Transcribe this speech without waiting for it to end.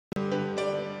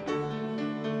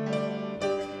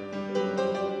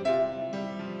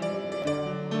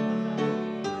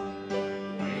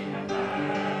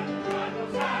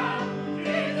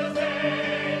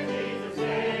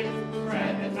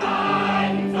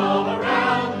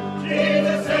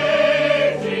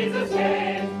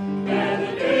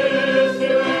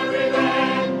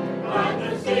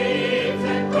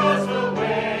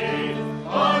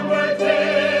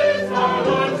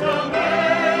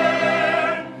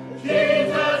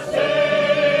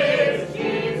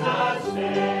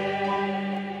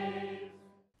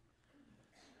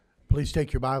Please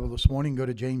take your Bible this morning. Go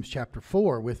to James chapter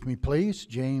 4 with me, please.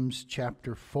 James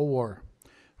chapter 4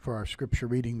 for our scripture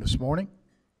reading this morning.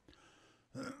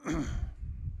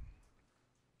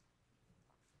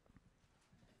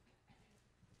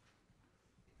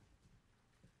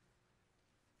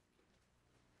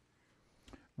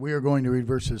 We are going to read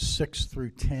verses 6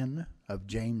 through 10 of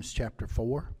James chapter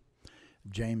 4.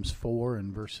 James 4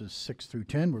 and verses 6 through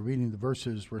 10. We're reading the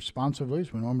verses responsively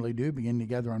as we normally do, beginning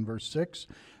together on verse 6.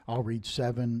 I'll read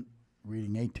 7,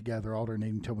 reading 8 together,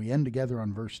 alternating until we end together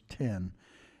on verse 10.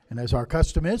 And as our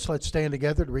custom is, let's stand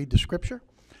together to read the scripture.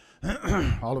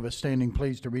 All of us standing,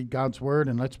 please, to read God's word.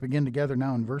 And let's begin together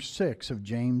now in verse 6 of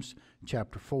James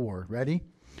chapter 4. Ready?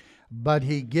 But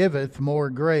he giveth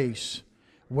more grace,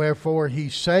 wherefore he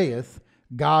saith,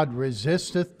 God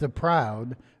resisteth the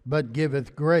proud, but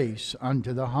giveth grace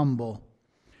unto the humble.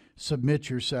 Submit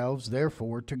yourselves,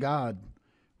 therefore, to God.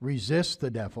 Resist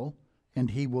the devil,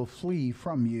 and he will flee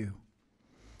from you.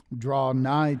 Draw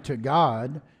nigh to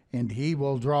God, and he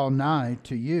will draw nigh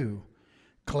to you.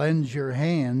 Cleanse your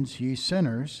hands, ye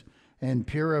sinners, and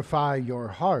purify your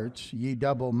hearts, ye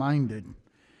double-minded.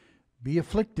 Be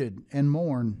afflicted, and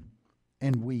mourn,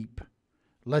 and weep.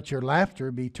 Let your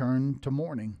laughter be turned to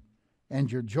mourning,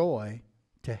 and your joy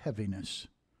to heaviness.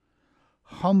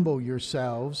 Humble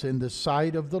yourselves in the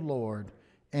sight of the Lord,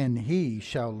 and he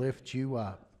shall lift you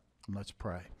up. Let's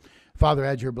pray. Father,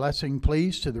 add your blessing,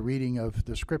 please, to the reading of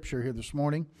the scripture here this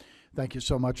morning. Thank you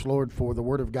so much, Lord, for the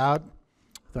word of God.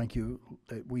 Thank you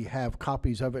that we have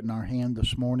copies of it in our hand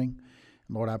this morning.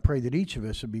 And Lord, I pray that each of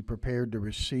us would be prepared to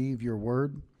receive your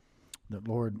word. That,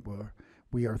 Lord,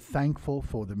 we are thankful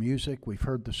for the music we've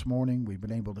heard this morning. We've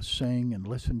been able to sing and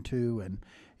listen to, and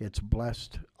it's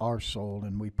blessed our soul.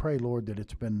 And we pray, Lord, that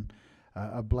it's been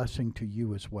a blessing to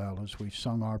you as well as we've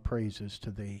sung our praises to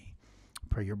thee.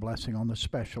 Pray your blessing on the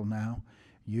special now.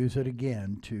 Use it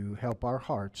again to help our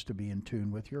hearts to be in tune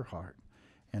with your heart.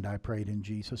 And I pray it in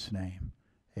Jesus' name.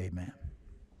 Amen.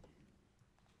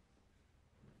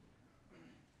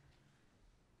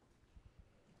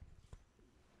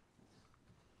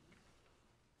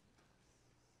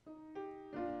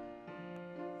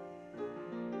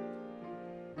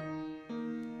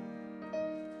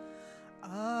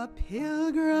 A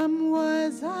pilgrim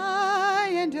was I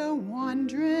and a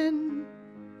wandering.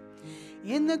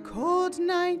 In the cold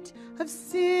night of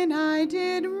sin I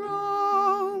did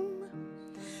roam.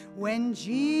 When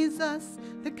Jesus,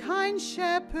 the kind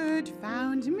shepherd,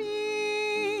 found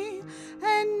me,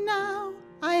 and now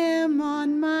I am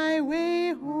on my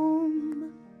way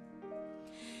home.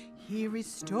 He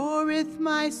restoreth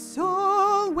my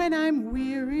soul when I'm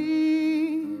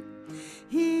weary.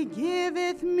 He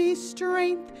giveth me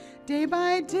strength day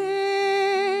by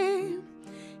day.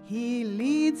 He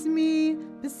leads me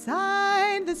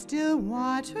beside the still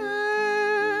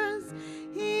waters.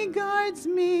 He guards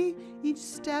me each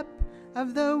step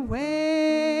of the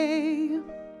way.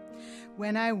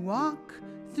 When I walk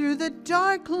through the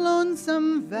dark,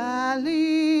 lonesome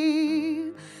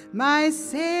valley, my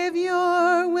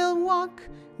Savior will walk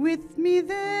with me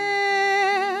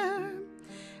there.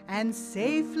 And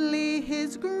safely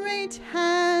his great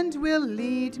hand will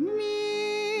lead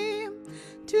me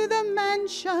to the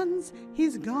mansions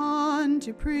he's gone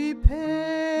to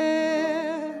prepare.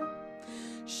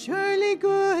 Surely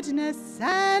goodness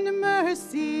and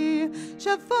mercy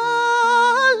shall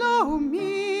follow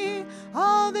me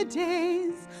all the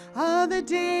days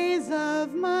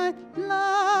of my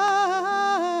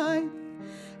life.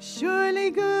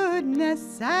 Surely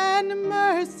goodness and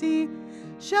mercy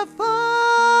shall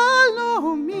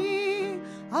follow me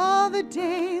all the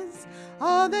days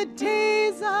of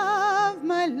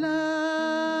my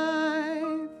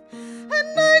life.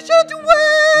 And I shall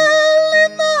dwell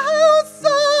in the house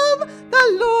of the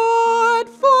Lord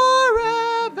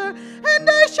forever, and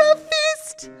I shall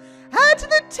feast at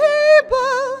the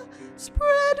table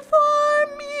spread for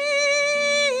me.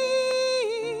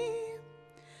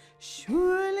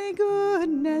 Surely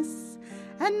goodness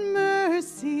and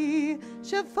mercy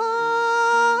shall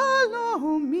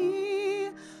follow me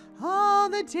all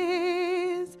the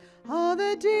days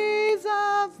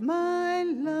of my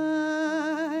life.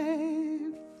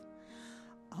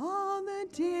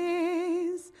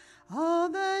 All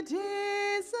the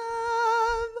days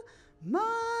of my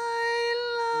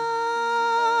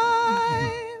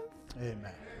life.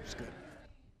 Amen. It's good. Amen.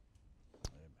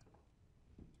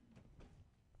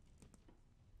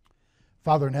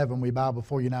 Father in heaven, we bow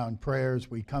before you now in prayers.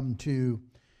 We come to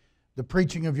the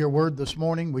preaching of your word this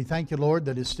morning. We thank you, Lord,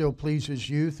 that it still pleases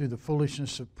you through the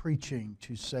foolishness of preaching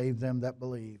to save them that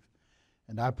believe.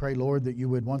 And I pray, Lord, that you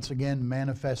would once again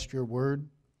manifest your word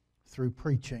through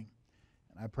preaching.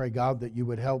 I pray, God, that you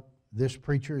would help this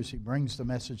preacher as he brings the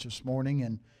message this morning,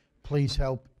 and please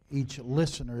help each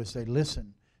listener as they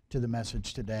listen to the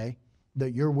message today,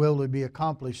 that your will would be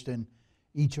accomplished in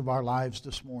each of our lives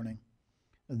this morning.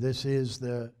 This is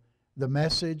the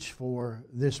message for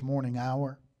this morning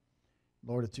hour.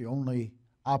 Lord, it's the only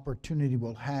opportunity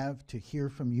we'll have to hear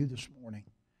from you this morning.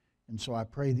 And so I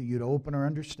pray that you'd open our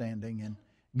understanding and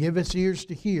give us ears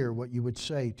to hear what you would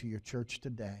say to your church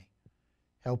today.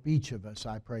 Help each of us,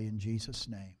 I pray in Jesus'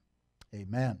 name.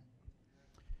 Amen.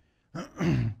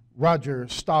 Roger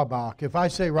Staubach. If I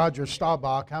say Roger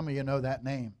Staubach, how many of you know that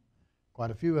name?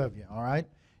 Quite a few of you, all right?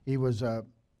 He was a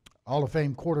Hall of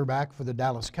Fame quarterback for the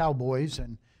Dallas Cowboys,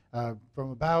 and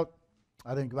from about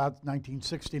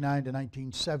 1969 to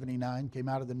 1979, came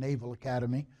out of the Naval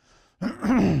Academy.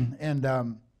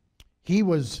 And he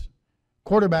was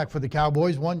quarterback for the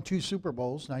Cowboys, won 2 Super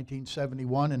Bowls,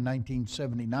 1971 and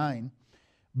 1979,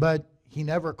 but he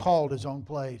never called his own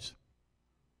plays.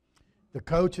 The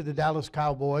coach of the Dallas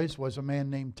Cowboys was a man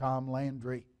named Tom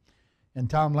Landry. And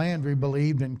Tom Landry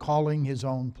believed in calling his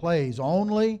own plays.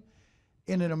 Only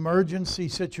in an emergency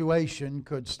situation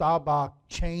could Slabaugh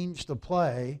change the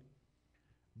play,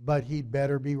 but he'd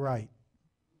better be right,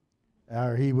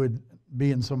 or he would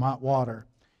be in some hot water.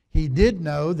 He did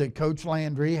know that Coach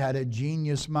Landry had a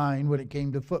genius mind when it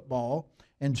came to football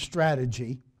and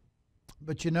strategy.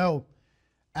 But you know,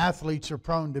 athletes are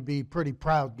prone to be pretty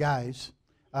proud guys,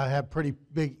 have pretty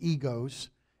big egos,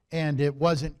 and it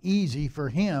wasn't easy for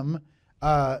him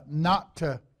not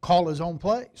to call his own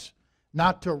plays,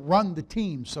 not to run the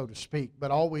team, so to speak,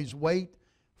 but always wait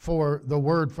for the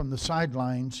word from the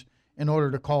sidelines in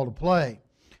order to call the play.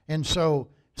 And so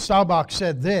Slabaugh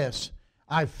said this: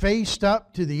 I faced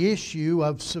up to the issue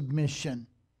of submission.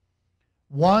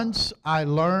 Once I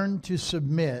learned to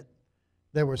submit,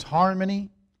 there was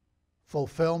harmony,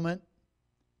 fulfillment,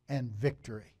 and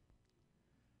victory.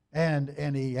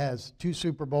 And he has 2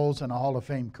 Super Bowls and a Hall of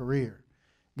Fame career.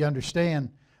 You understand?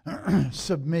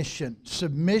 Submission.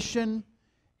 Submission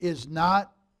is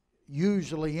not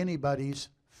usually anybody's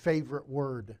favorite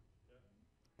word.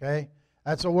 Okay?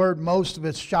 That's a word most of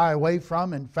us shy away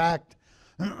from. In fact,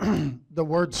 the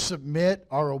word submit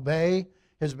or obey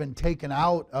has been taken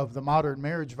out of the modern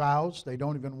marriage vows. They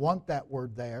don't even want that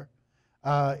word there.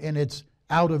 And it's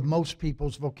out of most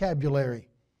people's vocabulary.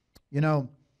 You know,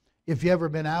 if you've ever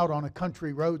been out on a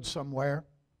country road somewhere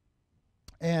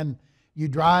and you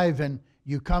drive and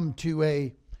you come to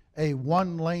a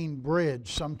one-lane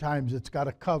bridge, sometimes it's got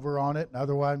a cover on it, and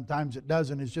other times it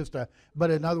doesn't. It's just but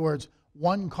in other words,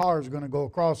 one car is going to go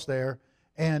across there,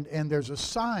 and there's a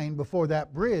sign before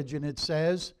that bridge, and it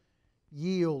says,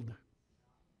 yield.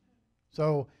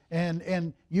 So,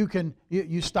 and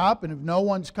you stop, and if no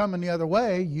one's coming the other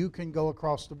way, you can go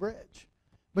across the bridge.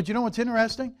 But you know what's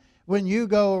interesting? When you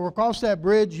go across that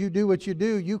bridge, you do what you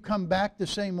do, you come back the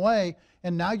same way,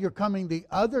 and now you're coming the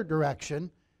other direction.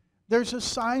 There's a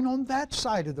sign on that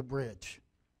side of the bridge.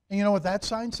 And you know what that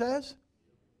sign says?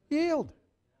 Yield.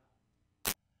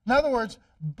 In other words,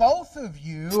 both of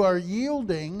you are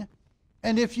yielding,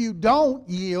 and if you don't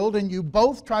yield and you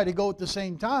both try to go at the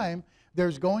same time,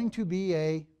 there's going to be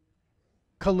a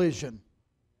collision.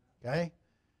 Okay?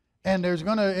 And there's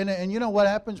going to, and you know what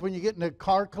happens when you get in a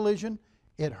car collision?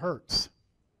 It hurts.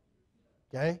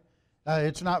 Okay?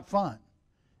 It's not fun.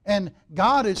 And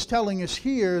God is telling us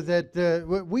here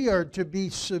that we are to be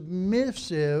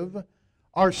submissive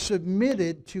or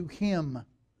submitted to Him.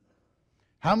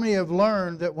 How many have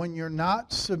learned that when you're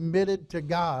not submitted to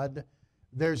God,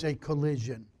 there's a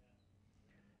collision?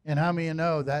 And how many of you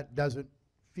know that doesn't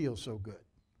feel so good?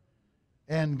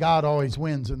 And God always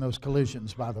wins in those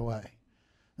collisions, by the way.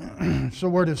 So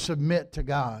we're to submit to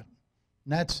God.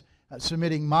 And that's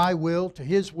submitting my will to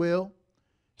His will,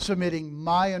 submitting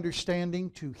my understanding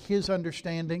to His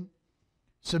understanding,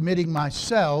 submitting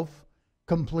myself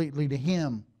completely to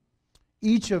Him.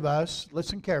 Each of us,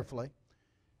 listen carefully,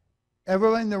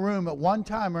 everyone in the room at one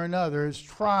time or another has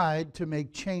tried to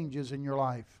make changes in your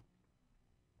life.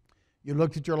 You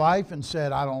looked at your life and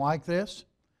said, I don't like this.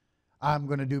 I'm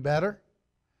going to do better.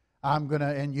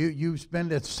 And you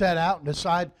spend it, set out and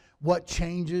decide what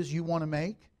changes you want to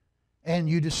make. And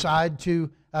you decide to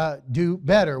do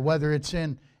better, whether it's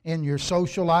in your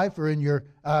social life or in your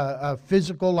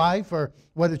physical life, or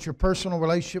whether it's your personal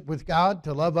relationship with God,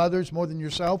 to love others more than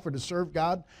yourself, or to serve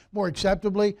God more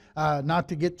acceptably, not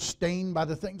to get stained by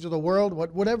the things of the world,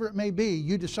 whatever it may be.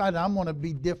 You decide, I'm going to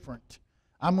be different.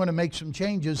 I'm going to make some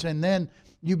changes. And then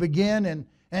you begin,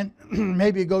 and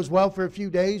maybe it goes well for a few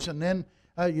days, and then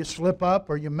you slip up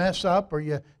or you mess up or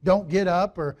you don't get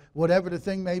up or whatever the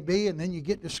thing may be, and then you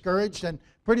get discouraged, and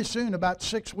pretty soon, about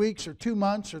 6 weeks or 2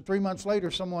 months or 3 months later,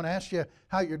 someone asks you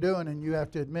how you're doing, and you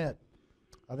have to admit,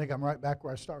 I think I'm right back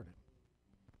where I started.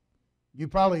 You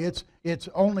probably, it's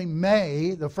only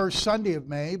May, the first Sunday of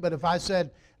May, but if I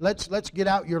said, let's get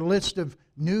out your list of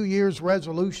New Year's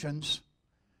resolutions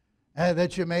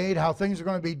that you made, how things are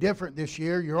going to be different this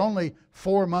year, you're only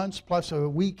 4 months plus a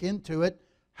week into it,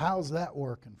 how's that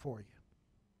working for you?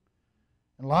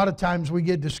 And a lot of times we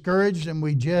get discouraged and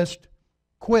we just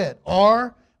quit,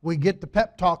 or we get the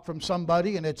pep talk from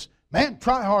somebody and it's, man,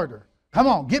 try harder. Come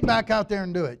on, get back out there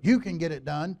and do it. You can get it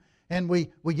done. And we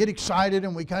get excited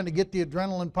and we kind of get the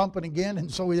adrenaline pumping again. And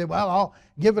so we say, well, I'll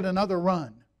give it another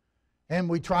run. And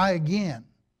we try again.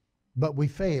 But we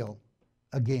fail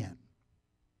again.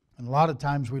 And a lot of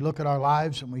times we look at our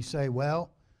lives and we say,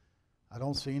 well, I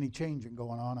don't see any changing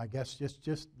going on. I guess just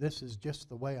this is just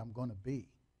the way I'm going to be.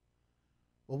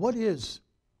 Well, what is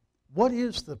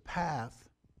the path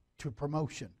to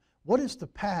promotion? What is the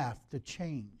path to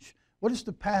change? What is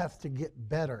the path to get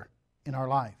better in our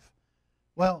life?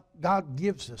 Well, God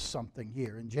gives us something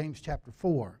here in James chapter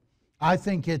 4. I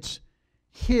think it's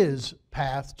His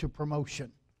path to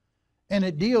promotion. And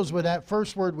it deals with that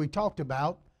first word we talked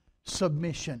about,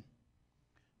 submission.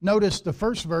 Notice the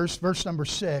first verse, verse number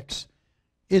 6,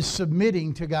 is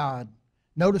submitting to God.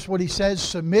 Notice what he says,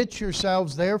 submit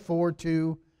yourselves therefore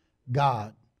to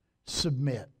God.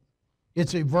 Submit.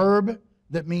 It's a verb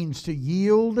that means to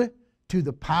yield to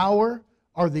the power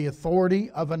or the authority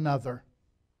of another.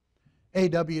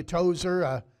 A.W. Tozer,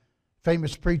 a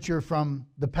famous preacher from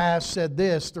the past, said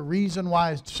this, the reason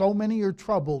why so many are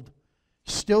troubled,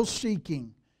 still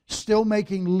seeking, still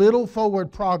making little forward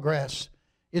progress,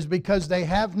 is because they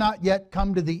have not yet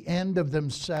come to the end of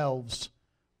themselves.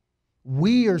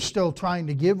 We are still trying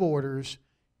to give orders,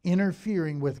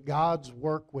 interfering with God's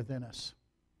work within us.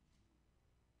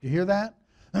 Do you hear that?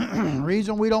 The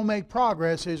reason we don't make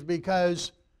progress is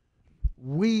because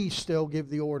we still give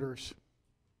the orders.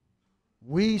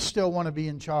 We still want to be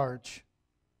in charge.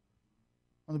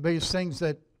 One of the biggest things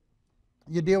that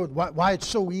you deal with, why it's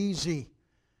so easy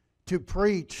to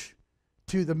preach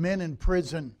to the men in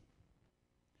prison.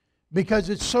 Because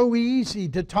it's so easy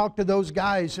to talk to those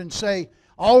guys and say,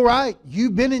 all right,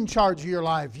 you've been in charge of your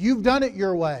life. You've done it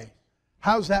your way.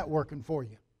 How's that working for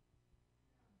you?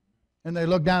 And they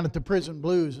look down at the prison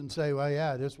blues and say, well,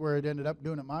 yeah, this is where it ended up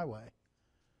doing it my way.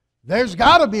 There's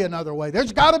got to be another way.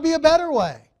 There's got to be a better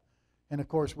way. And of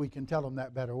course, we can tell them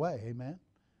that better way. Amen?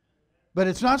 But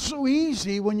it's not so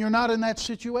easy when you're not in that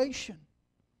situation.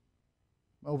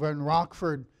 Over in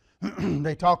Rockford,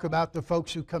 they talk about the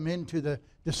folks who come into the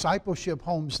discipleship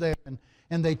homes there.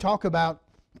 And they talk about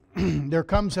there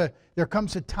comes a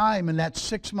time in that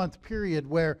 6-month period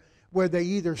where they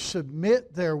either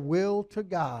submit their will to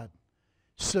God,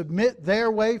 submit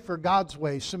their way for God's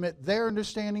way, submit their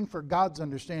understanding for God's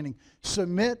understanding,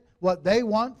 submit what they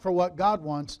want for what God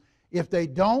wants. If they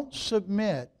don't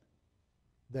submit,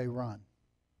 they run.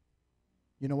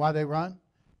 You know why they run?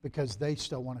 Because they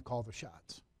still want to call the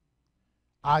shots.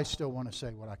 I still want to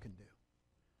say what I can do.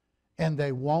 And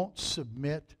they won't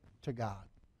submit to God.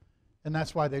 And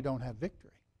that's why they don't have victory.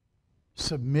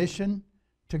 Submission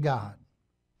to God.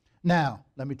 Now,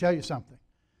 let me tell you something.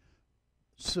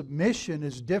 Submission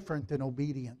is different than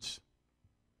obedience.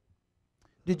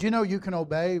 Did you know you can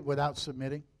obey without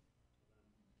submitting?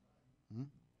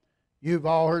 You've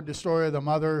all heard the story of the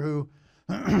mother who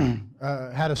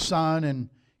had a son and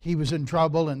he was in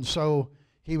trouble, and so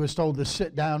he was told to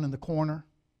sit down in the corner.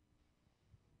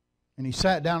 And he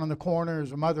sat down in the corner as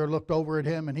the mother looked over at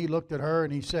him, and he looked at her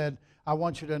and he said, I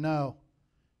want you to know.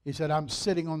 He said, I'm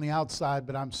sitting on the outside,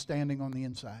 but I'm standing on the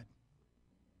inside.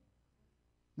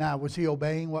 Now, was he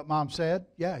obeying what Mom said?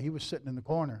 Yeah, he was sitting in the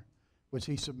corner. Was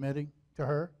he submitting to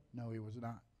her? No, he was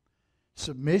not.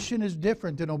 Submission is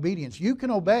different than obedience. You can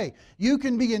obey. You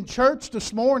can be in church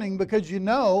this morning because you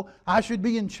know I should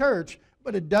be in church,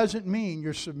 but it doesn't mean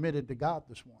you're submitted to God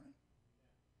this morning.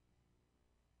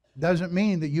 It doesn't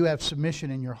mean that you have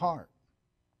submission in your heart.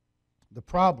 The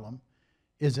problem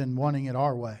is in wanting it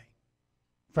our way.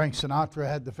 Frank Sinatra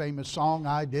had the famous song,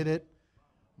 I Did It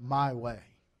My Way.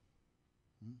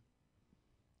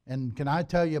 And can I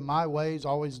tell you, my way is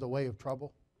always the way of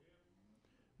trouble.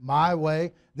 My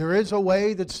way. There is a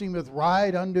way that seemeth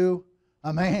right unto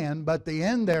a man, but the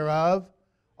end thereof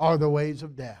are the ways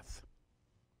of death.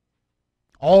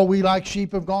 All we like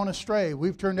sheep have gone astray.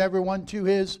 We've turned everyone to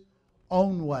his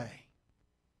own way.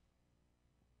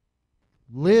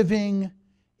 Living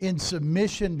in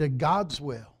submission to God's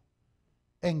will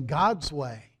and God's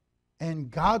way and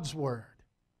God's word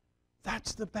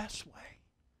That's the best way.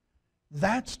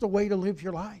 That's the way to live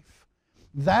your life.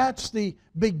 That's the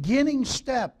beginning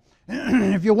step.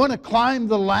 If you want to climb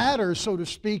the ladder, so to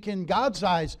speak, in God's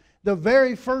eyes, the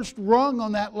very first rung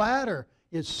on that ladder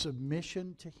is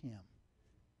submission to Him.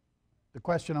 The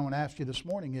question I want to ask you this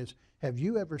morning is, have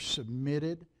you ever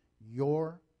submitted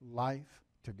your life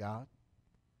to God?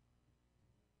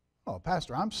 Oh,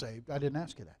 Pastor, I'm saved. I didn't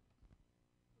ask you that.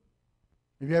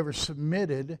 Have you ever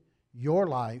submitted your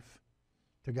life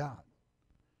to God?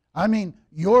 I mean,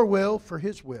 your will for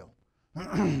His will.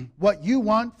 What you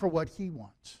want for what He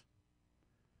wants.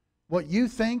 What you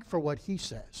think for what He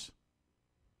says.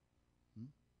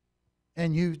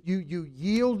 And you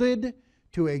yielded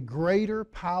to a greater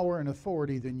power and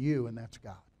authority than you, and that's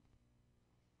God.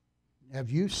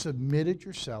 Have you submitted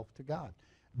yourself to God?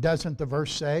 Doesn't the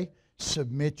verse say,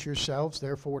 submit yourselves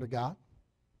therefore to God?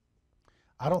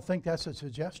 I don't think that's a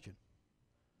suggestion.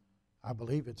 I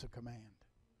believe it's a command.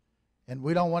 And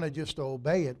we don't want to just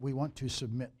obey it. We want to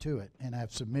submit to it and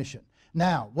have submission.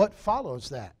 Now, what follows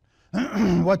that?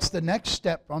 What's the next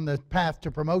step on the path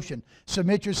to promotion?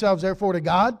 Submit yourselves therefore to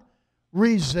God.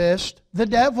 Resist the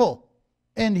devil,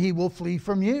 and he will flee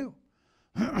from you.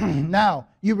 Now,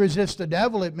 you resist the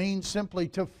devil, it means simply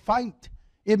to fight.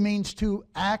 It means to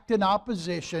act in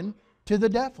opposition to the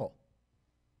devil.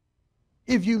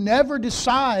 If you never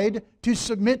decide to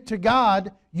submit to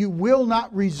God, you will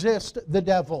not resist the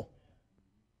devil.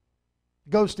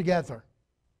 It goes together.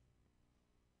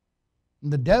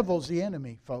 And the devil's the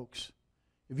enemy, folks.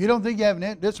 If you don't think you have an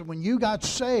enemy, listen, when you got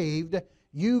saved,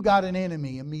 you got an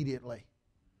enemy immediately.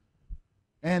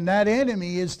 And that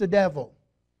enemy is the devil.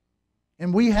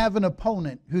 And we have an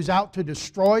opponent who's out to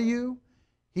destroy you.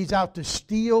 He's out to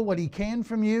steal what he can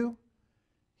from you.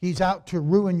 He's out to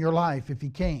ruin your life if he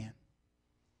can.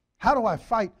 How do I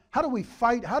fight? How do we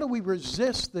fight? How do we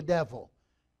resist the devil?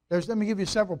 Let me give you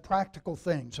several practical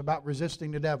things about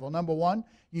resisting the devil. Number one,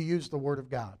 you use the Word of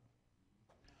God.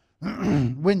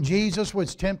 When Jesus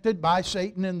was tempted by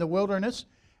Satan in the wilderness,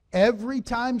 every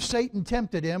time Satan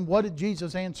tempted him, what did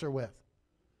Jesus answer with?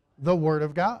 The Word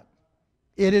of God.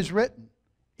 It is written.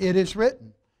 It is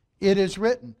written. It is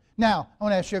written. Now, I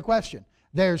want to ask you a question.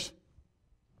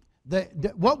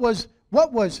 What was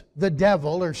the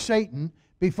devil or Satan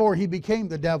before he became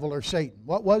the devil or Satan?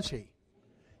 What was he?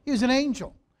 He was an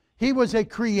angel. He was a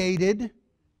created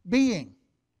being.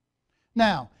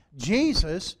 Now,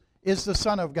 Jesus is the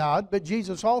Son of God, but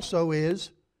Jesus also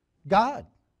is God.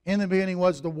 In the beginning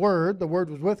was the Word. The Word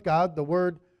was with God. The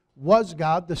Word was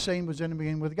God. The same was in the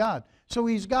beginning with God. So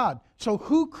He's God. So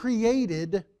who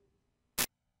created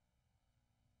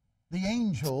the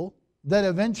angel that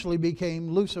eventually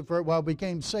became Lucifer,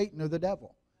 became Satan or the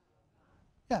devil?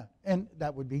 Yeah, and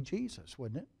that would be Jesus,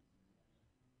 wouldn't it?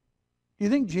 Do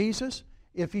you think Jesus,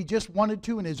 if He just wanted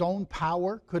to in His own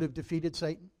power, could have defeated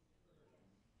Satan?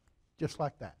 Just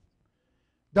like that.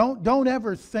 Don't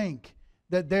ever think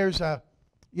that there's a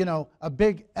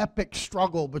big epic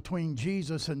struggle between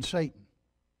Jesus and Satan.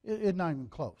 It's not even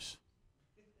close.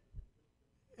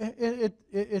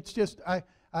 It's just,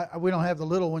 we don't have the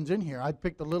little ones in here. I'd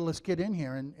pick the littlest kid in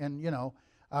here and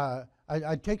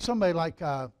I'd take somebody like,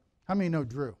 how many know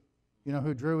Drew? You know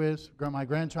who Drew is? My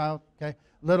grandchild, okay?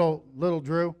 Little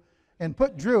Drew. And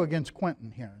put Drew against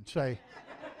Quentin here and say,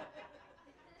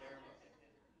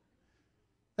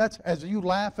 that's, as you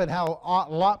laugh at how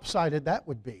lopsided that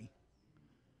would be,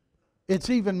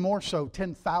 it's even more so,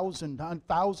 10,000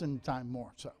 times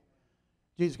more so.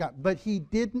 Jesus got, but He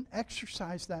didn't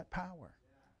exercise that power.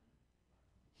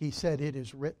 He said, it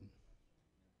is written.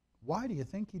 Why do you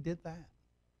think He did that?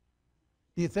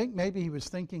 Do you think maybe He was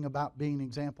thinking about being an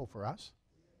example for us?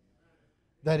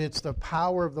 That it's the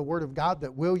power of the Word of God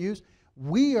that we'll use?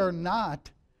 You are not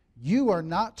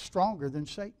stronger than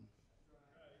Satan.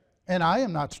 And I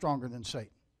am not stronger than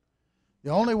Satan. The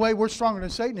only way we're stronger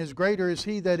than Satan is greater is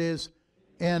He that is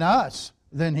in us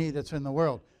than he that's in the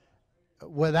world.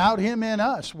 Without Him in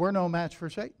us, we're no match for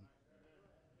Satan.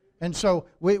 And so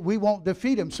we won't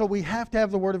defeat him. So we have to have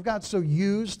the Word of God. So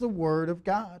use the Word of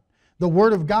God. The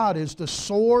Word of God is the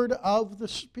sword of the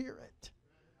Spirit.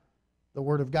 The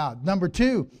Word of God. Number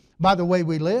two, by the way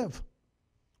we live.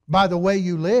 By the way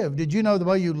you live. Did you know the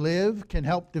way you live can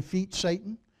help defeat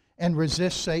Satan and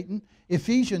resist Satan?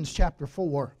 Ephesians chapter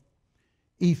 4.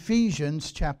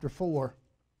 Ephesians chapter 4.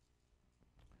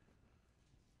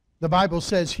 The Bible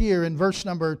says here in verse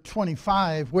number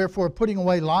 25, wherefore putting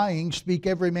away lying, speak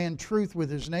every man truth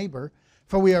with his neighbor,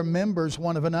 for we are members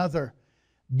one of another.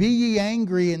 Be ye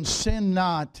angry and sin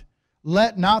not.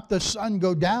 Let not the sun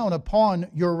go down upon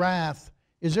your wrath.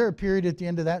 Is there a period at the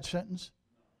end of that sentence?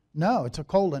 No, it's a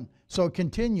colon. So it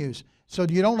continues. So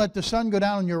you don't let the sun go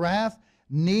down on your wrath,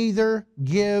 neither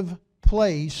give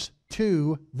place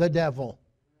to the devil.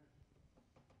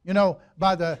 You know,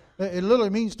 it literally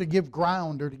means to give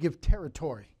ground or to give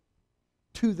territory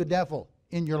to the devil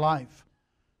in your life.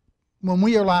 When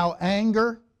we allow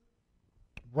anger,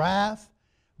 wrath,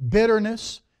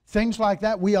 bitterness, things like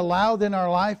that, we allow in our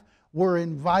life, we're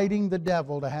inviting the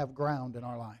devil to have ground in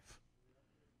our life.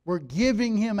 We're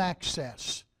giving him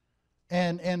access.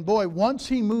 And boy, once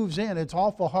he moves in, it's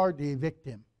awful hard to evict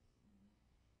him.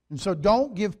 And so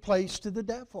don't give place to the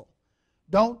devil.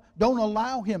 Don't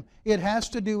allow him. It has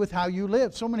to do with how you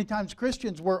live. So many times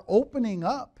Christians, we're opening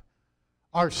up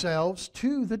ourselves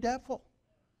to the devil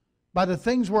by the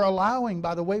things we're allowing,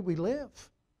 by the way we live.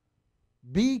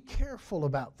 Be careful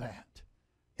about that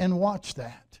and watch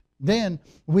that. Then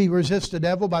we resist the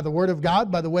devil by the Word of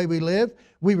God, by the way we live.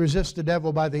 We resist the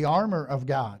devil by the armor of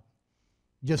God.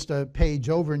 Just a page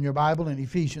over in your Bible in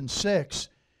Ephesians 6,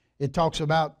 it talks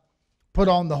about put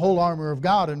on the whole armor of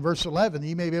God in verse 11, that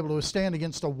you may be able to withstand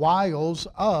against the wiles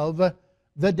of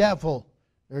the devil.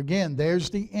 Again, there's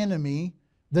the enemy,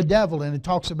 the devil, and it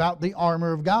talks about the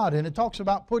armor of God, and it talks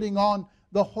about putting on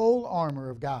the whole armor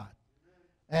of God.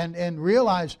 And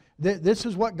realize that this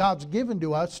is what God's given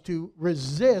to us to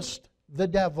resist the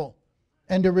devil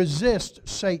and to resist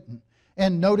Satan.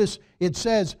 And notice it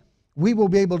says, we will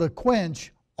be able to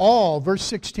quench all, verse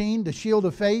 16, the shield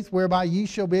of faith, whereby ye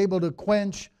shall be able to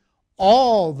quench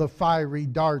all the fiery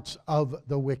darts of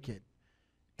the wicked.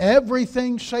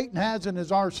 Everything Satan has in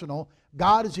his arsenal,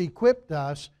 God has equipped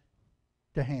us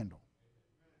to handle.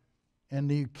 And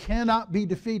you cannot be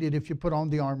defeated if you put on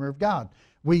the armor of God.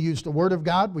 We use the Word of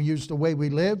God, we use the way we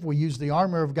live, we use the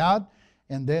armor of God,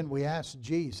 and then we ask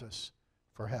Jesus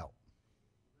for help.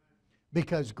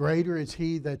 Because greater is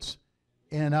He that's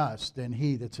in us than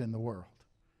he that's in the world.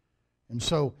 And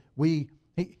so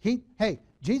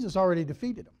Jesus already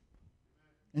defeated him.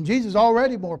 And Jesus is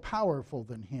already more powerful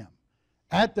than him.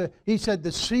 He said,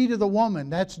 the seed of the woman,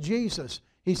 that's Jesus.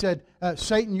 He said,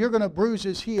 Satan, you're going to bruise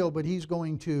his heel, but he's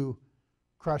going to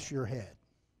crush your head.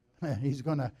 He's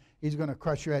going to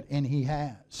crush your head, and he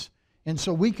has. And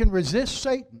so we can resist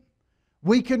Satan.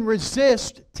 We can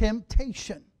resist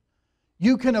temptation.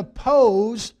 You can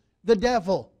oppose the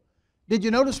devil. Did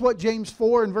you notice what James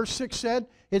 4 and verse 6 said?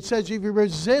 It says, if you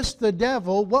resist the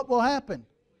devil, what will happen?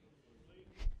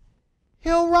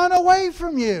 He'll run away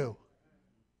from you.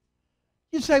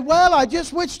 You say, well, I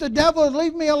just wish the devil would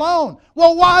leave me alone.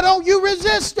 Well, why don't you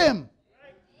resist him?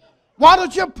 Why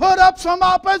don't you put up some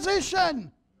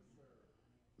opposition?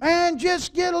 Man,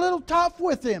 just get a little tough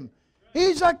with him.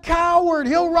 He's a coward.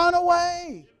 He'll run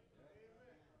away.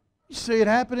 You see it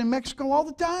happen in Mexico all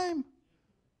the time.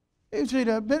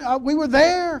 We were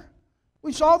there.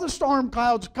 We saw the storm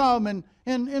clouds come,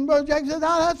 and Brother Jack said,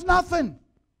 no, that's nothing.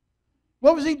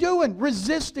 What was he doing?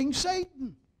 Resisting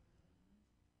Satan.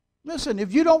 Listen,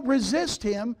 if you don't resist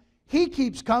him, he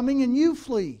keeps coming and you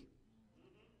flee.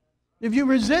 If you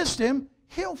resist him,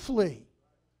 he'll flee.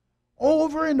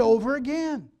 Over and over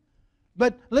again.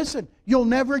 But listen, you'll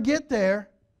never get there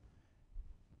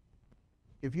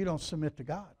if you don't submit to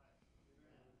God.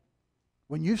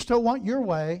 When you still want your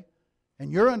way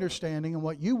and your understanding and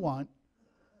what you want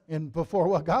and before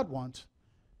what God wants,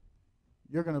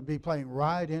 you're going to be playing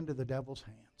right into the devil's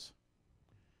hands.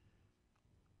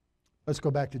 Let's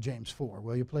go back to James 4,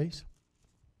 will you please?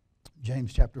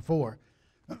 James chapter 4.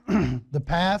 The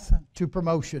path to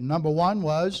promotion. Number 1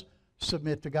 was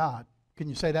submit to God. Can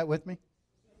you say that with me?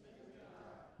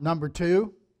 Number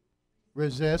 2,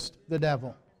 resist the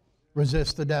devil.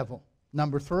 Resist the devil.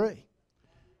 Number 3,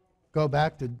 go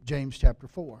back to James chapter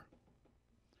 4.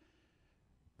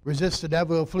 Resist the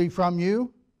devil, he'll flee from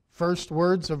you. First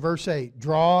words of verse 8.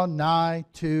 Draw nigh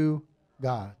to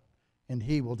God, and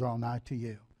he will draw nigh to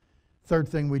you. Third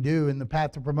thing we do in the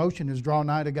path to promotion is draw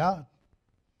nigh to God.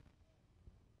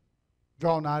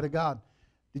 Draw nigh to God.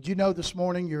 Did you know this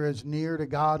morning you're as near to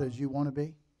God as you want to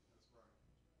be?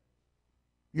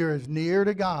 You're as near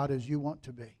to God as you want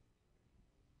to be.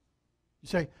 You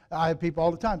say, I have people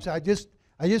all the time say, I just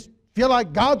feel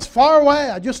like God's far away.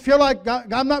 I just feel like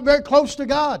I'm not very close to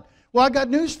God. Well, I got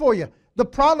news for you. The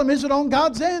problem isn't on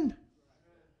God's end.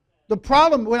 The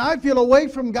problem, when I feel away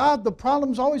from God, the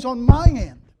problem's always on my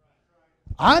end.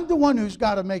 I'm the one who's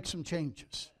got to make some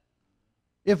changes.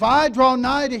 If I draw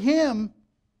nigh to Him,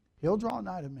 He'll draw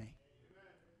nigh to me.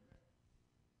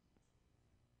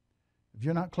 If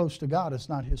you're not close to God, it's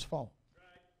not His fault.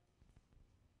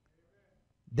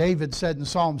 David said in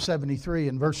Psalm 73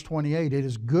 in verse 28, it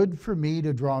is good for me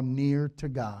to draw near to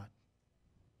God.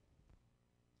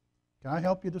 Can I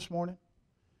help you this morning?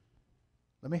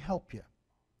 Let me help you.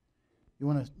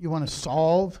 You want to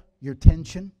solve your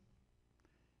tension?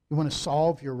 You want to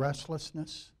solve your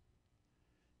restlessness?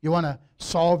 You want to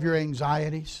solve your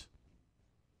anxieties?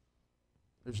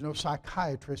 There's no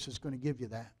psychiatrist that's going to give you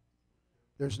that.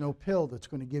 There's no pill that's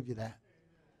going to give you that.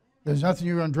 There's nothing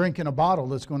you're going to drink in a bottle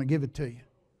that's going to give it to you.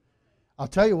 I'll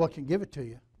tell you what can give it to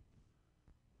you.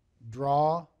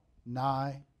 Draw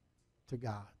nigh to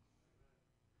God.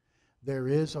 There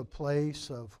is a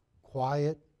place of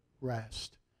quiet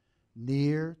rest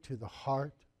near to the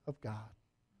heart of God.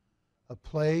 A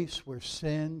place where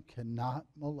sin cannot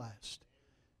molest.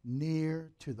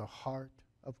 Near to the heart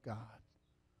of God.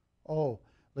 Oh,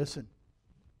 listen.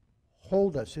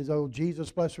 Hold us, as O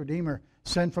Jesus, blessed Redeemer,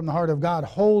 sent from the heart of God.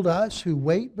 Hold us who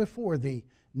wait before Thee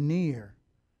near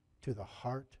to the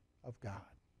heart of God.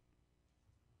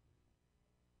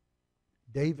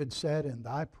 David said, in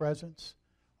Thy presence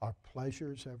are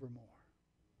pleasures evermore.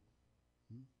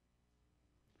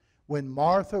 When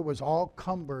Martha was all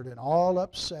cumbered and all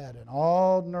upset and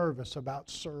all nervous about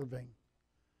serving,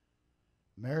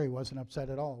 Mary wasn't upset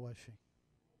at all, was she?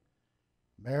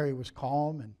 Mary was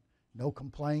calm and no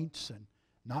complaints and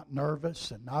not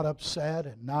nervous and not upset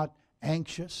and not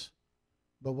anxious.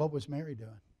 But what was Mary doing?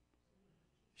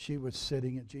 She was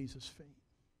sitting at Jesus' feet.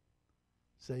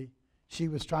 See? She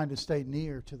was trying to stay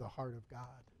near to the heart of God.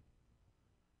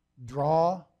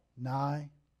 Draw nigh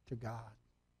to God.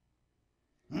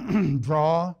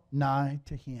 Draw nigh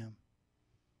to Him.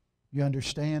 You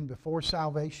understand, before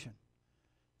salvation,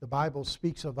 the Bible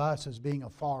speaks of us as being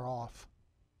afar off.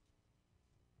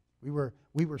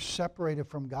 We were separated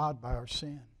from God by our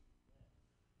sin.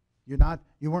 You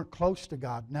weren't close to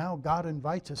God. Now God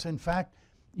invites us. In fact,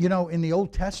 in the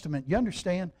Old Testament, you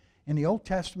understand, in the Old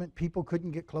Testament, people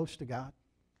couldn't get close to God.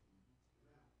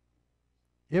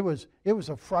 It was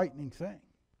a frightening thing.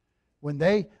 When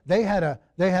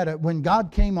when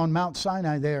God came on Mount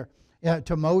Sinai there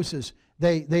to Moses,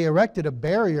 they erected a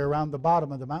barrier around the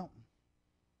bottom of the mountain.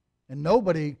 And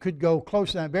nobody could go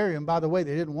close to that barrier. And by the way,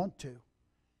 they didn't want to.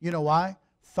 You know why?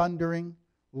 Thundering,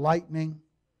 lightning,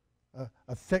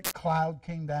 a thick cloud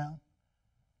came down.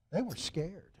 They were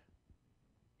scared.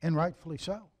 And rightfully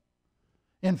so.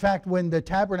 In fact, when the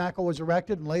tabernacle was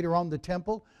erected and later on the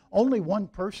temple, only one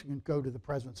person could go to the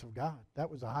presence of God.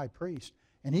 That was a high priest.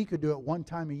 And he could do it one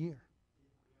time a year.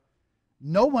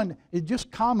 No one, it's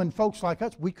just common folks like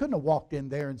us, we couldn't have walked in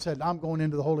there and said, I'm going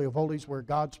into the Holy of Holies where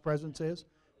God's presence is.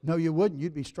 No, you wouldn't.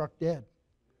 You'd be struck dead.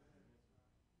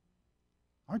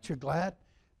 Aren't you glad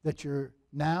that you're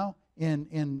now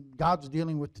in God's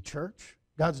dealing with the church?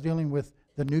 God's dealing with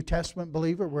the New Testament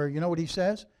believer where, you know what He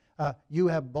says? You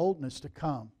have boldness to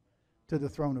come to the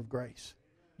throne of grace.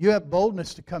 You have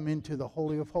boldness to come into the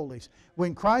Holy of Holies.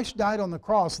 When Christ died on the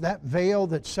cross, that veil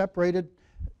that separated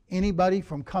anybody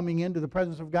from coming into the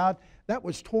presence of God, that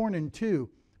was torn in two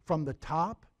from the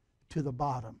top to the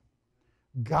bottom.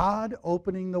 God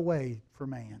opening the way for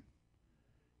man.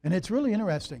 And it's really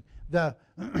interesting. The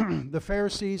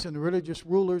Pharisees and the religious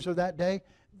rulers of that day,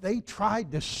 they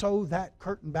tried to sew that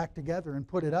curtain back together and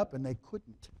put it up, and they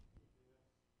couldn't.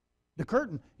 The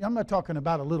curtain, I'm not talking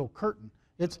about a little curtain.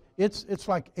 It's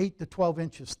like 8 to 12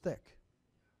 inches thick.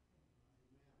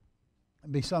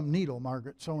 It'd be some needle,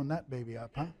 Margaret, sewing that baby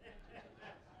up, huh?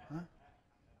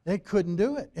 They couldn't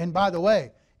do it. And by the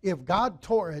way, if God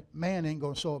tore it, man ain't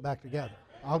going to sew it back together.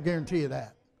 I'll guarantee you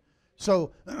that.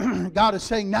 So God is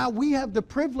saying, now we have the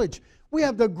privilege, we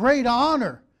have the great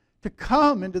honor to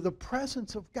come into the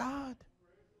presence of God.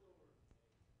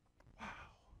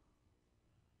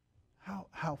 Wow.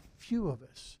 How few of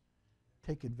us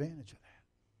take advantage of that.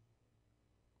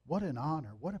 What an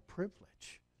honor, what a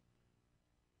privilege.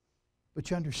 But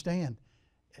you understand,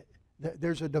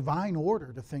 there's a divine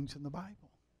order to things in the Bible.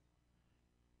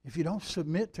 If you don't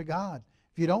submit to God,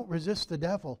 if you don't resist the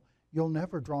devil, you'll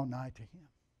never draw nigh to Him.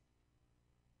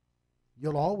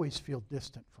 You'll always feel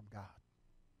distant from God.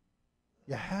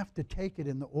 You have to take it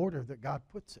in the order that God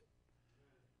puts it.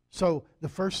 So the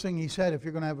first thing He said, if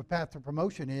you're going to have a path to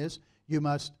promotion, is you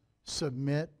must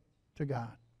submit to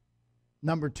God.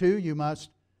 Number 2, you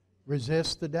must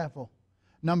resist the devil.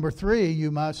 Number 3,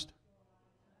 you must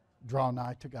draw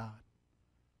nigh to God.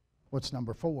 What's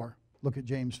number 4? Look at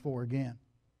James 4 again.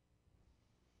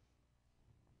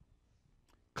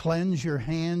 Cleanse your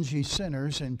hands, ye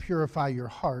sinners, and purify your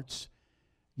hearts,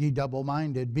 ye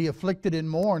double-minded. Be afflicted and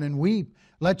mourn and weep.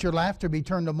 Let your laughter be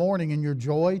turned to mourning and your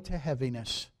joy to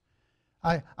heaviness.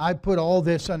 I put all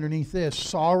this underneath this: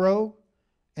 sorrow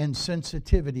and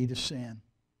sensitivity to sin.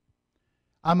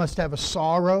 I must have a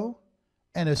sorrow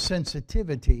and a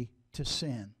sensitivity to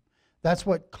sin. That's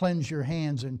what cleanse your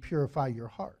hands and purify your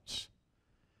hearts.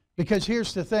 Because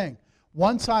here's the thing.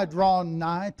 Once I draw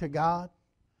nigh to God,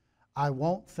 I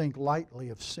won't think lightly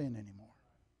of sin anymore.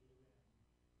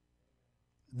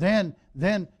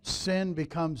 Then sin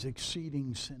becomes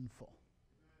exceeding sinful.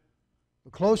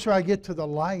 The closer I get to the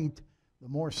light, the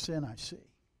more sin I see.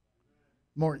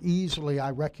 More easily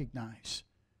I recognize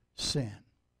sin.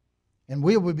 And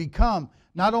we will become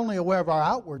not only aware of our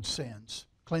outward sins,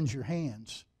 cleanse your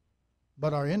hands,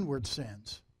 but our inward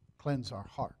sins, cleanse our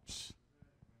hearts,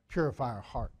 purify our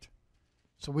heart.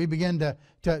 So we begin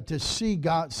to see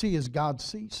God, see as God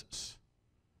sees us.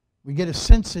 We get a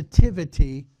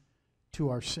sensitivity to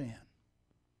our sin.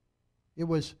 It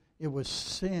was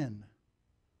sin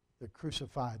that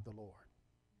crucified the Lord.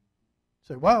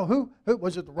 Say, well, who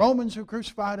was it? The Romans who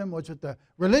crucified him? Was it the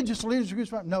religious leaders who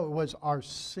crucified him? No, it was our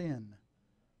sin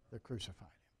that crucified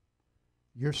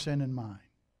him. Your sin and mine.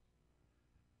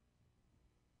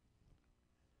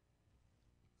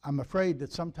 I'm afraid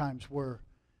that sometimes we're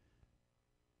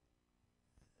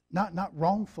not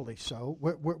wrongfully so.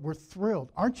 We're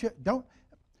thrilled. Aren't you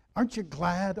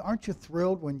glad? Aren't you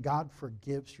thrilled when God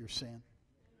forgives your sin?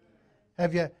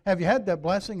 Have you had the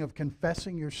blessing of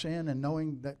confessing your sin and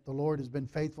knowing that the Lord has been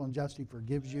faithful and just? He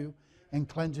forgives you and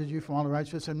cleanses you from all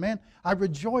unrighteousness. And man, I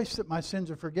rejoice that my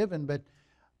sins are forgiven, but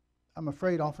I'm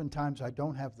afraid oftentimes I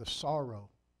don't have the sorrow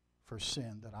for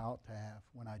sin that I ought to have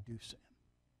when I do sin.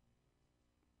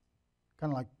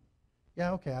 Kind of like,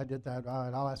 yeah, okay, I did that. All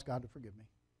right, I'll ask God to forgive me.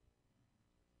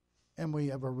 And we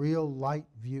have a real light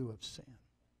view of sin.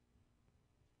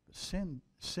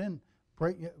 Sin,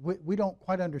 we don't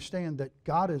quite understand that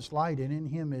God is light and in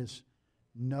Him is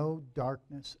no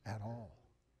darkness at all.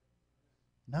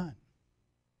 None.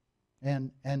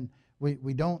 And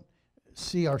we don't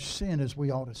see our sin as we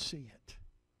ought to see it.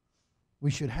 We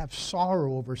should have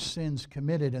sorrow over sins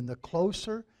committed, and the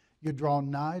closer you draw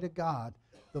nigh to God,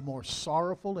 the more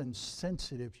sorrowful and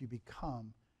sensitive you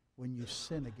become when you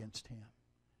sin against Him.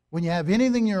 When you have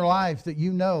anything in your life that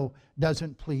you know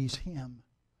doesn't please Him.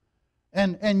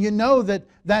 And you know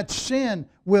that sin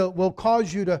will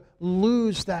cause you to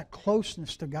lose that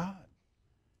closeness to God.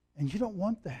 And you don't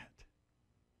want that.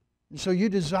 And so you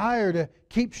desire to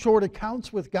keep short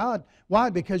accounts with God. Why?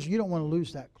 Because you don't want to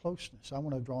lose that closeness. I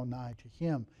want to draw nigh to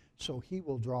Him so He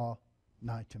will draw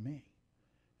nigh to me.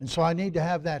 And so I need to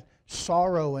have that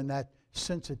sorrow and that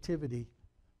sensitivity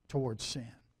towards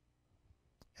sin.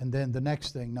 And then the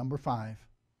next thing, number 5,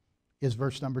 is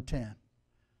verse number 10.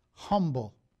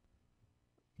 Humble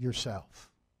yourselves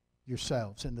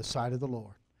in the sight of the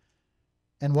Lord.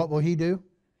 And what will He do?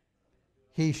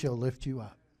 He shall lift you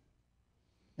up.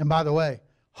 And by the way,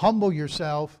 humble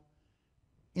yourself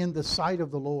in the sight of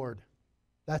the Lord.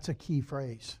 That's a key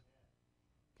phrase.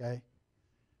 Okay?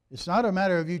 It's not a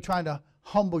matter of you trying to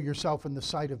humble yourself in the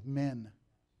sight of men.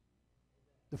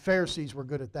 The Pharisees were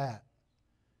good at that.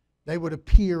 They would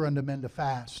appear unto men to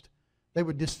fast. They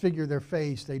would disfigure their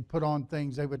face. They'd put on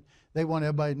things. They want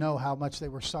everybody to know how much they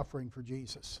were suffering for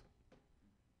Jesus.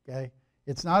 Okay?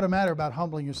 It's not a matter about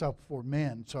humbling yourself before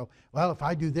men. So, well, if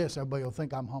I do this, everybody will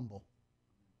think I'm humble.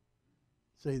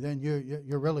 See, then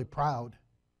you're really proud.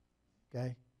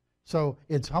 Okay? So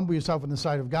it's humble yourself in the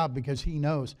sight of God because He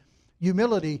knows.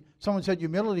 Humility, someone said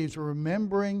humility is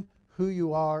remembering who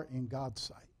you are in God's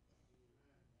sight.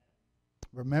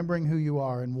 Remembering who you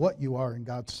are and what you are in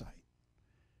God's sight.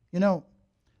 You know,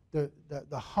 the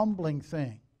humbling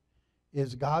thing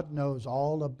is God knows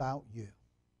all about you.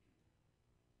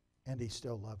 And He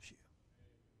still loves you.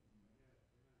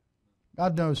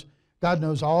 God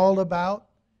knows all about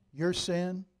your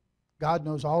sin. God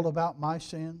knows all about my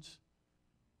sins.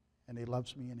 And He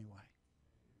loves me anyway.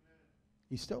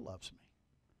 He still loves me.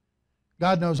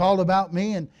 God knows all about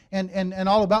me and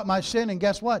all about my sin. And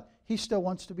guess what? He still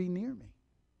wants to be near me.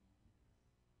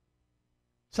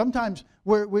 Sometimes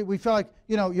we feel like,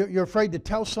 you're afraid to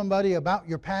tell somebody about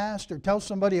your past or tell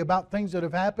somebody about things that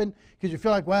have happened because you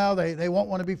feel like, well, they won't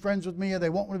want to be friends with me or they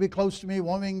won't want to be close to me,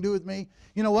 won't have anything to do with me.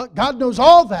 You know what? God knows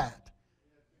all that.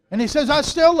 And He says, I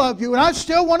still love you and I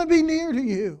still want to be near to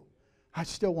you. I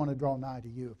still want to draw nigh to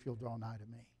you if you'll draw nigh to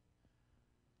me.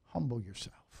 Humble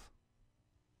yourself.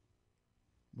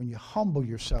 When you humble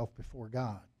yourself before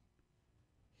God,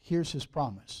 here's His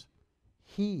promise.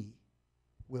 He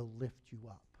will lift you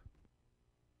up.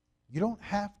 You don't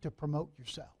have to promote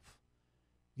yourself.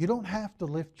 You don't have to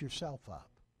lift yourself up.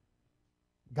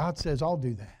 God says, I'll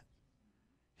do that.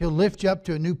 He'll lift you up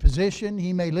to a new position.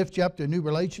 He may lift you up to a new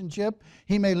relationship.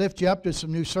 He may lift you up to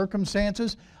some new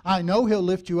circumstances. I know He'll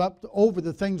lift you up over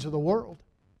the things of the world.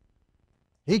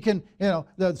 He can,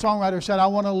 the songwriter said, I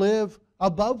want to live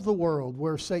above the world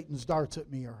where Satan's darts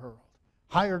at me are hurled.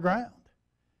 Higher ground.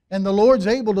 And the Lord's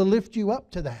able to lift you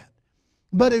up to that.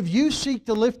 But if you seek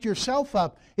to lift yourself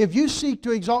up, if you seek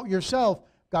to exalt yourself,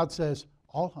 God says,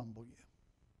 I'll humble you.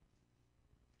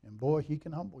 And boy, He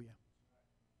can humble you.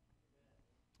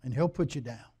 And He'll put you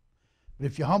down. But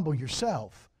if you humble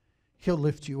yourself, He'll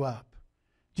lift you up.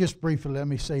 Just briefly, let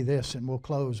me say this and we'll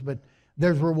close. But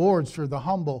there's rewards for the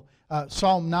humble.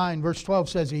 Psalm 9 verse 12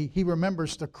 says he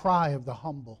remembers the cry of the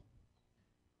humble.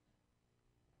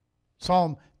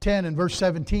 Psalm 10 and verse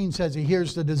 17 says He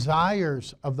hears the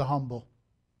desires of the humble.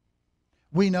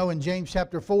 We know in James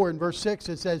chapter 4 and verse 6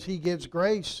 it says He gives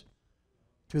grace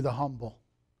to the humble.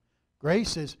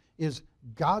 Grace is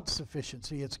God's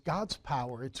sufficiency. It's God's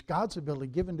power. It's God's ability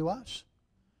given to us.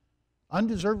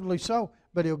 Undeservedly so,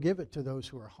 but He'll give it to those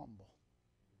who are humble.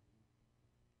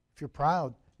 If you're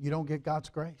proud, you don't get God's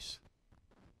grace.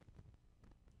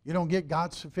 You don't get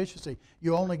God's sufficiency.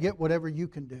 You only get whatever you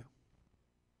can do.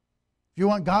 If you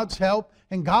want God's help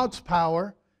and God's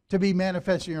power to be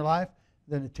manifest in your life,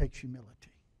 then it takes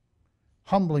humility.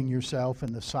 Humbling yourself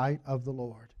in the sight of the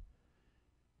Lord.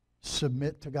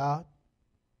 Submit to God.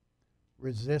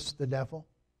 Resist the devil.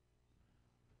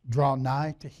 Draw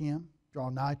nigh to Him. Draw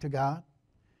nigh to God.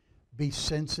 Be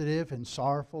sensitive and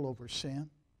sorrowful over sin.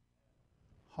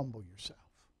 Humble yourself.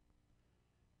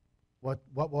 What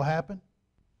will happen?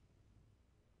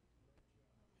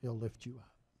 He'll lift you up.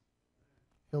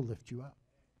 He'll lift you up.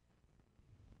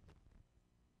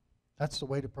 That's the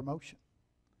way to promotion.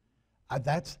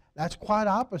 That's quite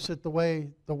opposite the way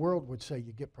the world would say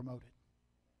you get promoted.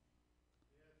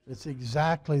 It's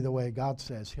exactly the way God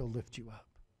says He'll lift you up.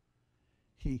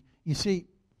 You see,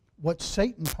 what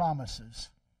Satan promises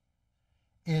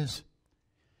is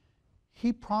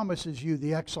he promises you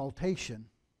the exaltation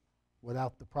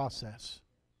without the process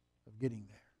of getting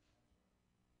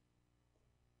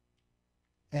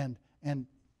there. And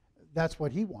that's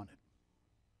what he wanted.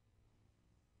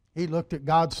 He looked at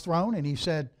God's throne and he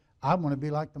said, I want to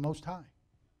be like the Most High.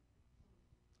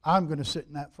 I'm going to sit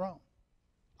in that throne.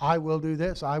 I will do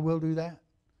this. I will do that.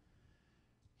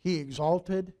 He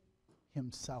exalted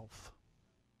himself.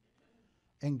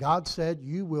 And God said,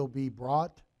 you will be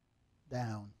brought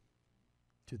down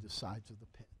to the sides of the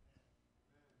pit.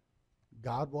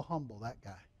 God will humble that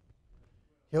guy.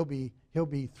 He'll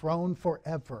be thrown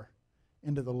forever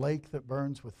into the lake that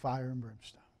burns with fire and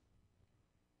brimstone.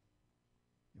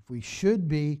 If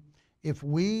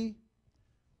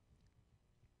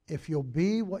you'll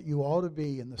be what you ought to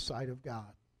be in the sight of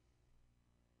God,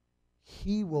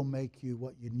 He will make you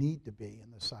what you need to be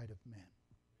in the sight of men.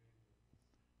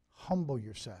 Humble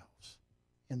yourselves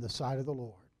in the sight of the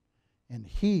Lord, and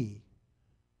He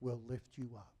will lift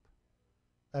you up.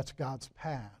 That's God's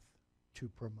path to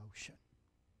promotion.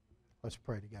 Let's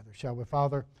pray together, shall we?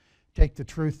 Father, take the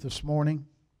truth this morning.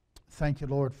 Thank you,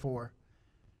 Lord, for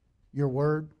your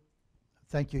word.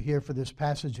 Thank you here for this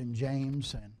passage in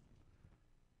James and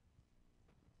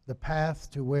the path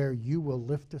to where you will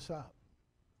lift us up.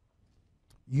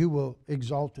 You will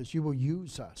exalt us. You will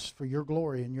use us for your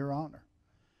glory and your honor.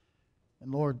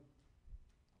 And Lord,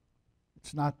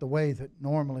 it's not the way that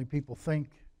normally people think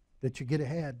that you get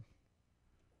ahead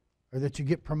or that you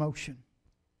get promotion.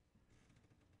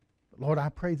 But Lord, I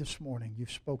pray this morning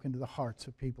you've spoken to the hearts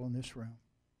of people in this room.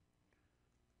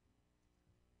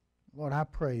 Lord, I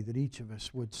pray that each of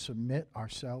us would submit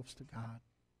ourselves to God.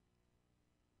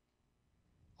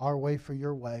 Our way for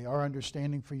your way, our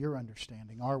understanding for your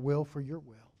understanding, our will for your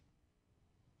will.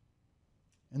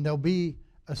 And there'll be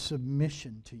a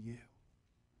submission to you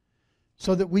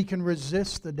so that we can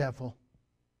resist the devil,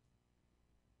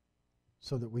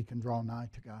 so that we can draw nigh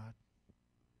to God,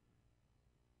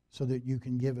 so that you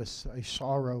can give us a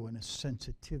sorrow and a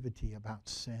sensitivity about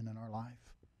sin in our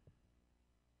life,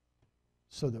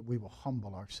 so that we will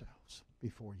humble ourselves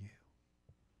before you,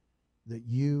 that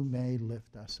you may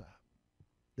lift us up,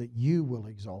 that you will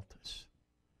exalt us.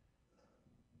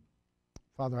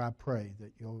 Father, I pray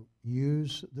that you'll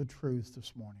use the truth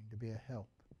this morning to be a help.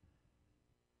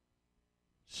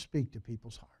 Speak to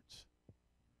people's hearts.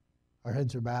 Our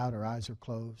heads are bowed, our eyes are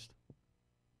closed.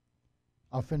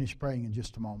 I'll finish praying in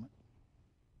just a moment.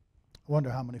 I wonder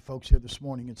how many folks here this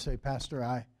morning would say,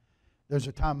 Pastor, there's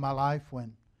a time in my life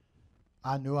when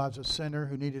I knew I was a sinner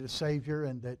who needed a Savior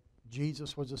and that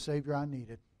Jesus was the Savior I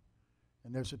needed.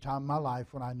 And there's a time in my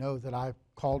life when I know that I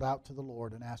called out to the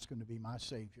Lord and asked Him to be my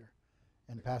Savior.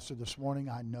 And Pastor, this morning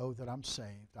I know that I'm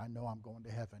saved. I know I'm going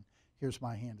to heaven. Here's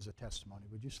my hand as a testimony.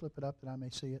 Would you slip it up that I may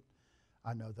see it?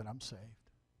 I know that I'm saved.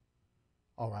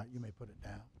 All right, you may put it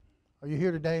down. Are you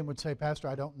here today and would say, Pastor,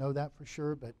 I don't know that for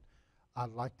sure, but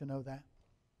I'd like to know that?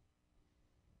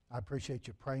 I appreciate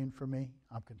you praying for me.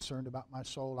 I'm concerned about my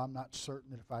soul. I'm not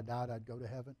certain that if I died, I'd go to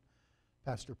heaven.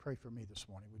 Pastor, pray for me this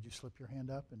morning. Would you slip your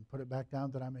hand up and put it back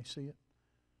down that I may see it?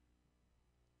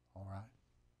 All right.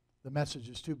 The message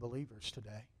is to believers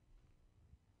today.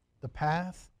 The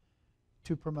path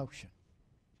to promotion.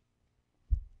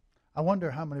 I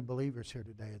wonder how many believers here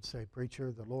today would say,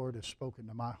 Preacher, the Lord has spoken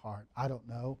to my heart. I don't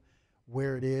know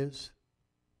where it is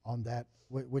on that,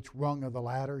 which rung of the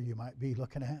ladder you might be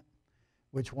looking at,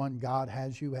 which one God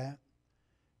has you at,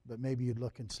 but maybe you'd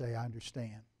look and say, I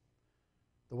understand.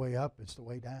 The way up is the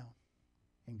way down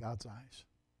in God's eyes.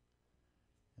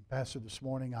 And Pastor, this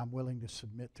morning I'm willing to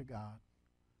submit to God.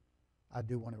 I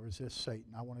do want to resist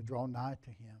Satan. I want to draw nigh to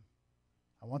him.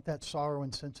 I want that sorrow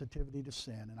and sensitivity to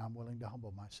sin, and I'm willing to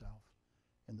humble myself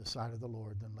in the sight of the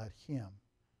Lord, then let him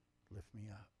lift me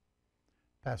up.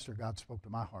 Pastor, God spoke to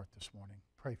my heart this morning.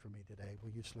 Pray for me today. Will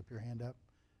you slip your hand up?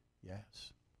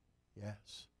 Yes.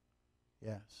 Yes.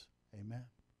 Yes. Amen.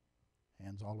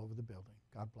 Hands all over the building.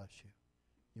 God bless you.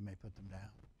 You may put them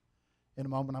down. In a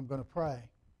moment, I'm going to pray.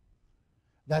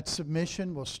 That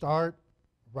submission will start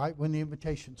right when the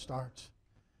invitation starts.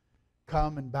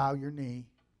 Come and bow your knee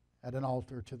at an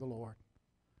altar to the Lord.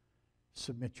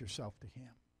 Submit yourself to him.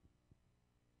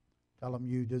 Tell him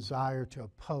you desire to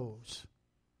oppose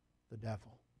the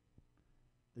devil.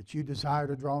 That you desire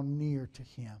to draw near to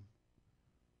him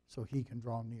so he can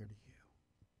draw near to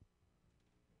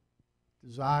you.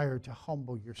 Desire to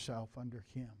humble yourself under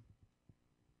him.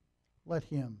 Let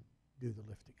him do the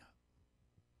lifting up,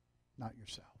 not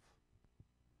yourself.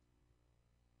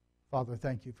 Father,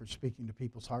 thank you for speaking to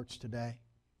people's hearts today.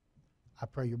 I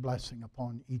pray your blessing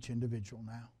upon each individual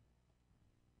now.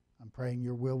 I'm praying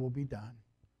your will be done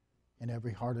in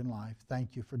every heart and life.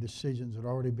 Thank you for decisions that have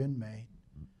already been made.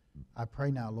 I pray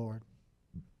now, Lord,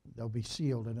 they'll be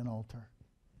sealed at an altar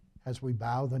as we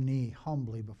bow the knee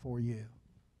humbly before you.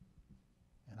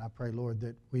 And I pray, Lord,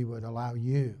 that we would allow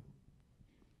you,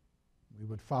 we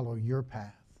would follow your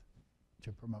path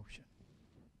to promotion.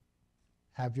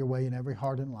 Have your way in every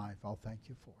heart and life. I'll thank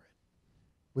you for it.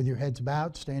 With your heads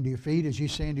bowed, stand to your feet. As you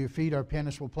stand to your feet, our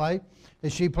pianist will play.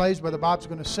 As she plays, Brother Bob's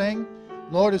going to sing.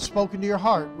 Lord has spoken to your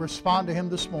heart. Respond to him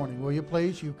this morning. Will you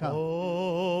please? You come.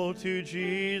 Oh, to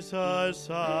Jesus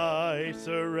I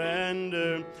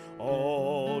surrender.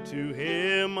 All to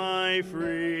him I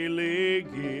freely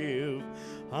give.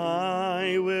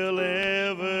 I will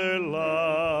ever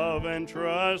love and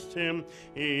trust him.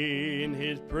 In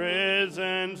his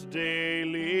presence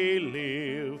daily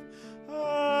live.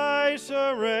 I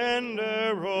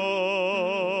surrender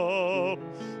all.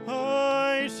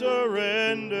 I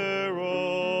surrender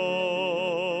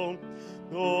all.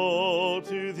 All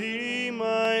to thee,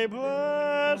 my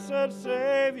blessed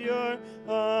Savior,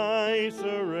 I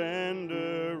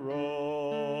surrender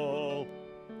all.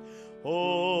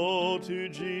 All to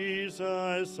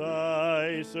Jesus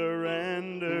I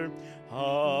surrender.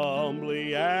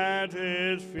 Humbly at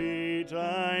his feet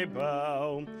I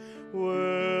bow.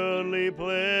 Worldly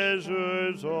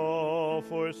pleasures all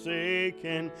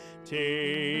forsaken.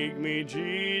 Take me,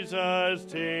 Jesus,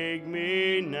 take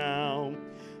me now.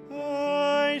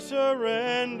 I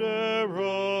surrender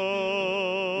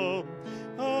all.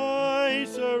 I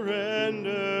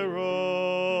surrender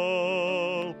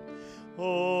all.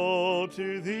 All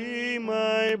to thee,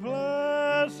 my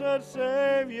blessed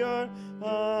Savior,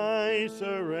 I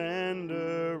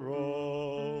surrender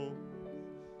all.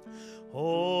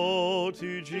 Oh,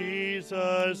 to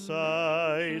Jesus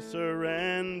I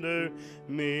surrender.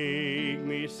 Make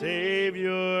me,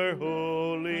 Savior,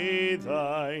 wholly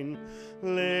thine.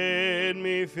 Let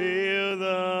me feel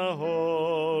the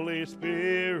Holy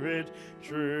Spirit.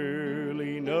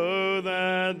 Truly know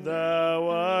that thou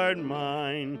art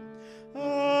mine.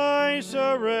 I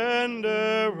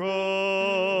surrender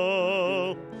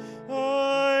all.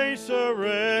 I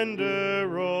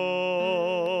surrender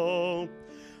all.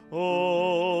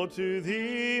 Oh, to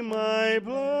thee, my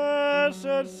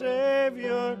blessed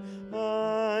Savior,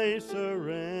 I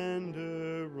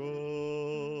surrender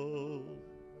all.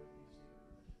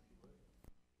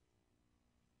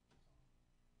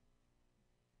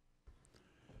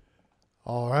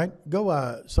 All right.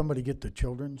 Go, somebody get the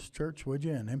children's church, would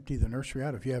you, and empty the nursery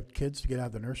out. If you have kids to get out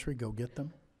of the nursery, go get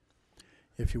them.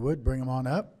 If you would, bring them on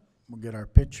up. We'll get our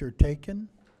picture taken.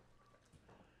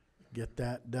 Get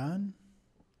that done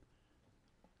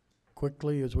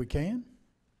quickly as we can.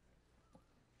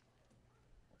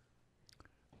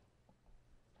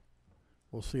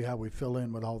 We'll see how we fill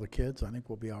in with all the kids. I think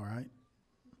we'll be all right.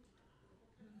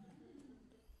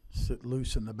 Sit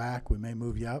loose in the back. We may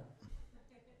move you up.